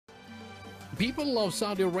The people of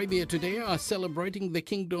Saudi Arabia today are celebrating the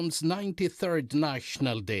kingdom's 93rd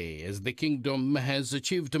National Day, as the kingdom has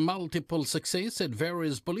achieved multiple success at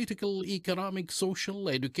various political, economic, social,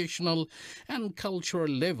 educational and cultural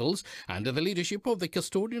levels under the leadership of the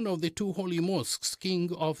custodian of the two holy mosques,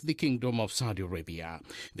 King of the Kingdom of Saudi Arabia.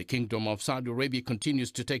 The Kingdom of Saudi Arabia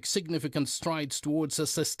continues to take significant strides towards a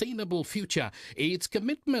sustainable future. Its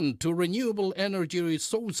commitment to renewable energy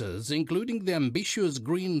resources, including the ambitious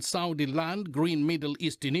Green Saudi Land, Green Middle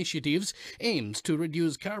East initiatives, aims to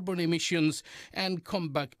reduce carbon emissions and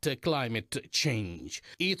combat climate change.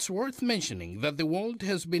 It's worth mentioning that the world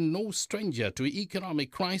has been no stranger to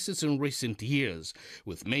economic crisis in recent years,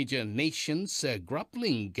 with major nations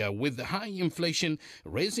grappling with high inflation,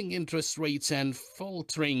 raising interest rates and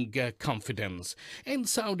faltering confidence. In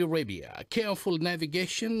Saudi Arabia, careful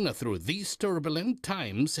navigation through these turbulent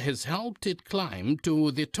times has helped it climb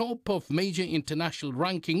to the top of major international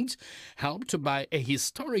rankings, helped by a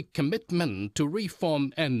historic commitment to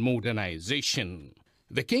reform and modernization.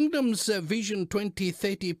 The kingdom's Vision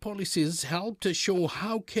 2030 policies help to show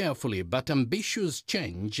how carefully but ambitious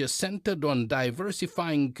change centered on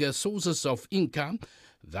diversifying sources of income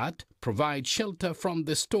that provide shelter from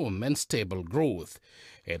the storm and stable growth.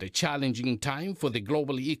 At a challenging time for the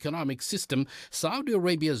global economic system, Saudi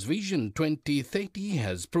Arabia's Vision 2030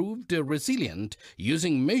 has proved resilient.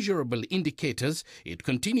 Using measurable indicators, it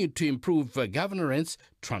continued to improve governance,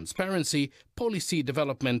 transparency, policy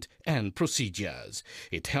development and procedures.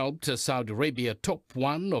 It helped Saudi Arabia top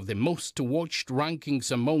one of the most watched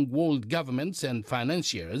rankings among world governments and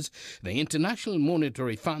financiers, the International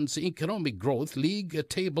Monetary Fund's Economic Growth League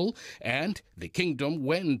table, and the kingdom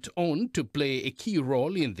went on to play a key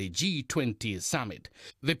role in the G20 summit.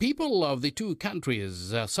 The people of the two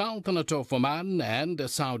countries, Sultanate of Oman and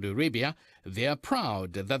Saudi Arabia, they are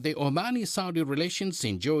proud that the Omani-Saudi relations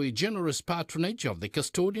enjoy generous patronage of the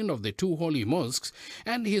custodian of the two holy mosques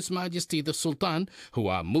and His Majesty the Sultan, who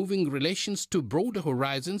are moving relations to broader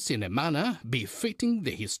horizons in a manner befitting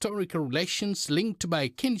the historical relations linked by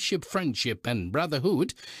kinship, friendship and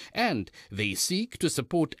brotherhood, and they seek to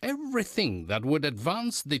support everything that would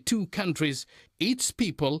advance the two countries, its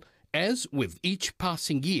people. As with each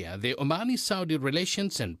passing year, the Omani-Saudi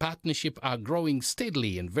relations and partnership are growing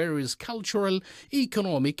steadily in various cultural,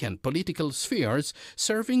 economic and political spheres,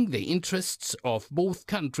 serving the interests of both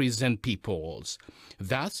countries and peoples.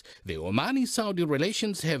 Thus, the Omani-Saudi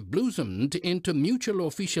relations have blossomed into mutual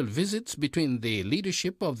official visits between the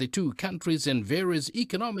leadership of the two countries and various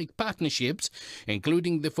economic partnerships,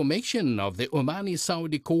 including the formation of the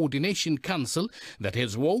Omani-Saudi Coordination Council that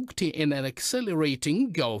has worked in an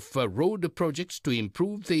accelerating of road projects to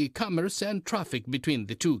improve the commerce and traffic between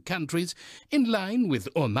the two countries, in line with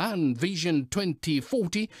Oman Vision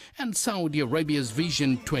 2040 and Saudi Arabia's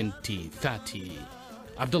Vision 2030.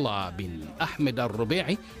 Abdallah bin Ahmed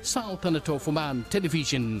Rubaiey, Sultanate of Oman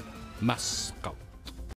Television, Muscat.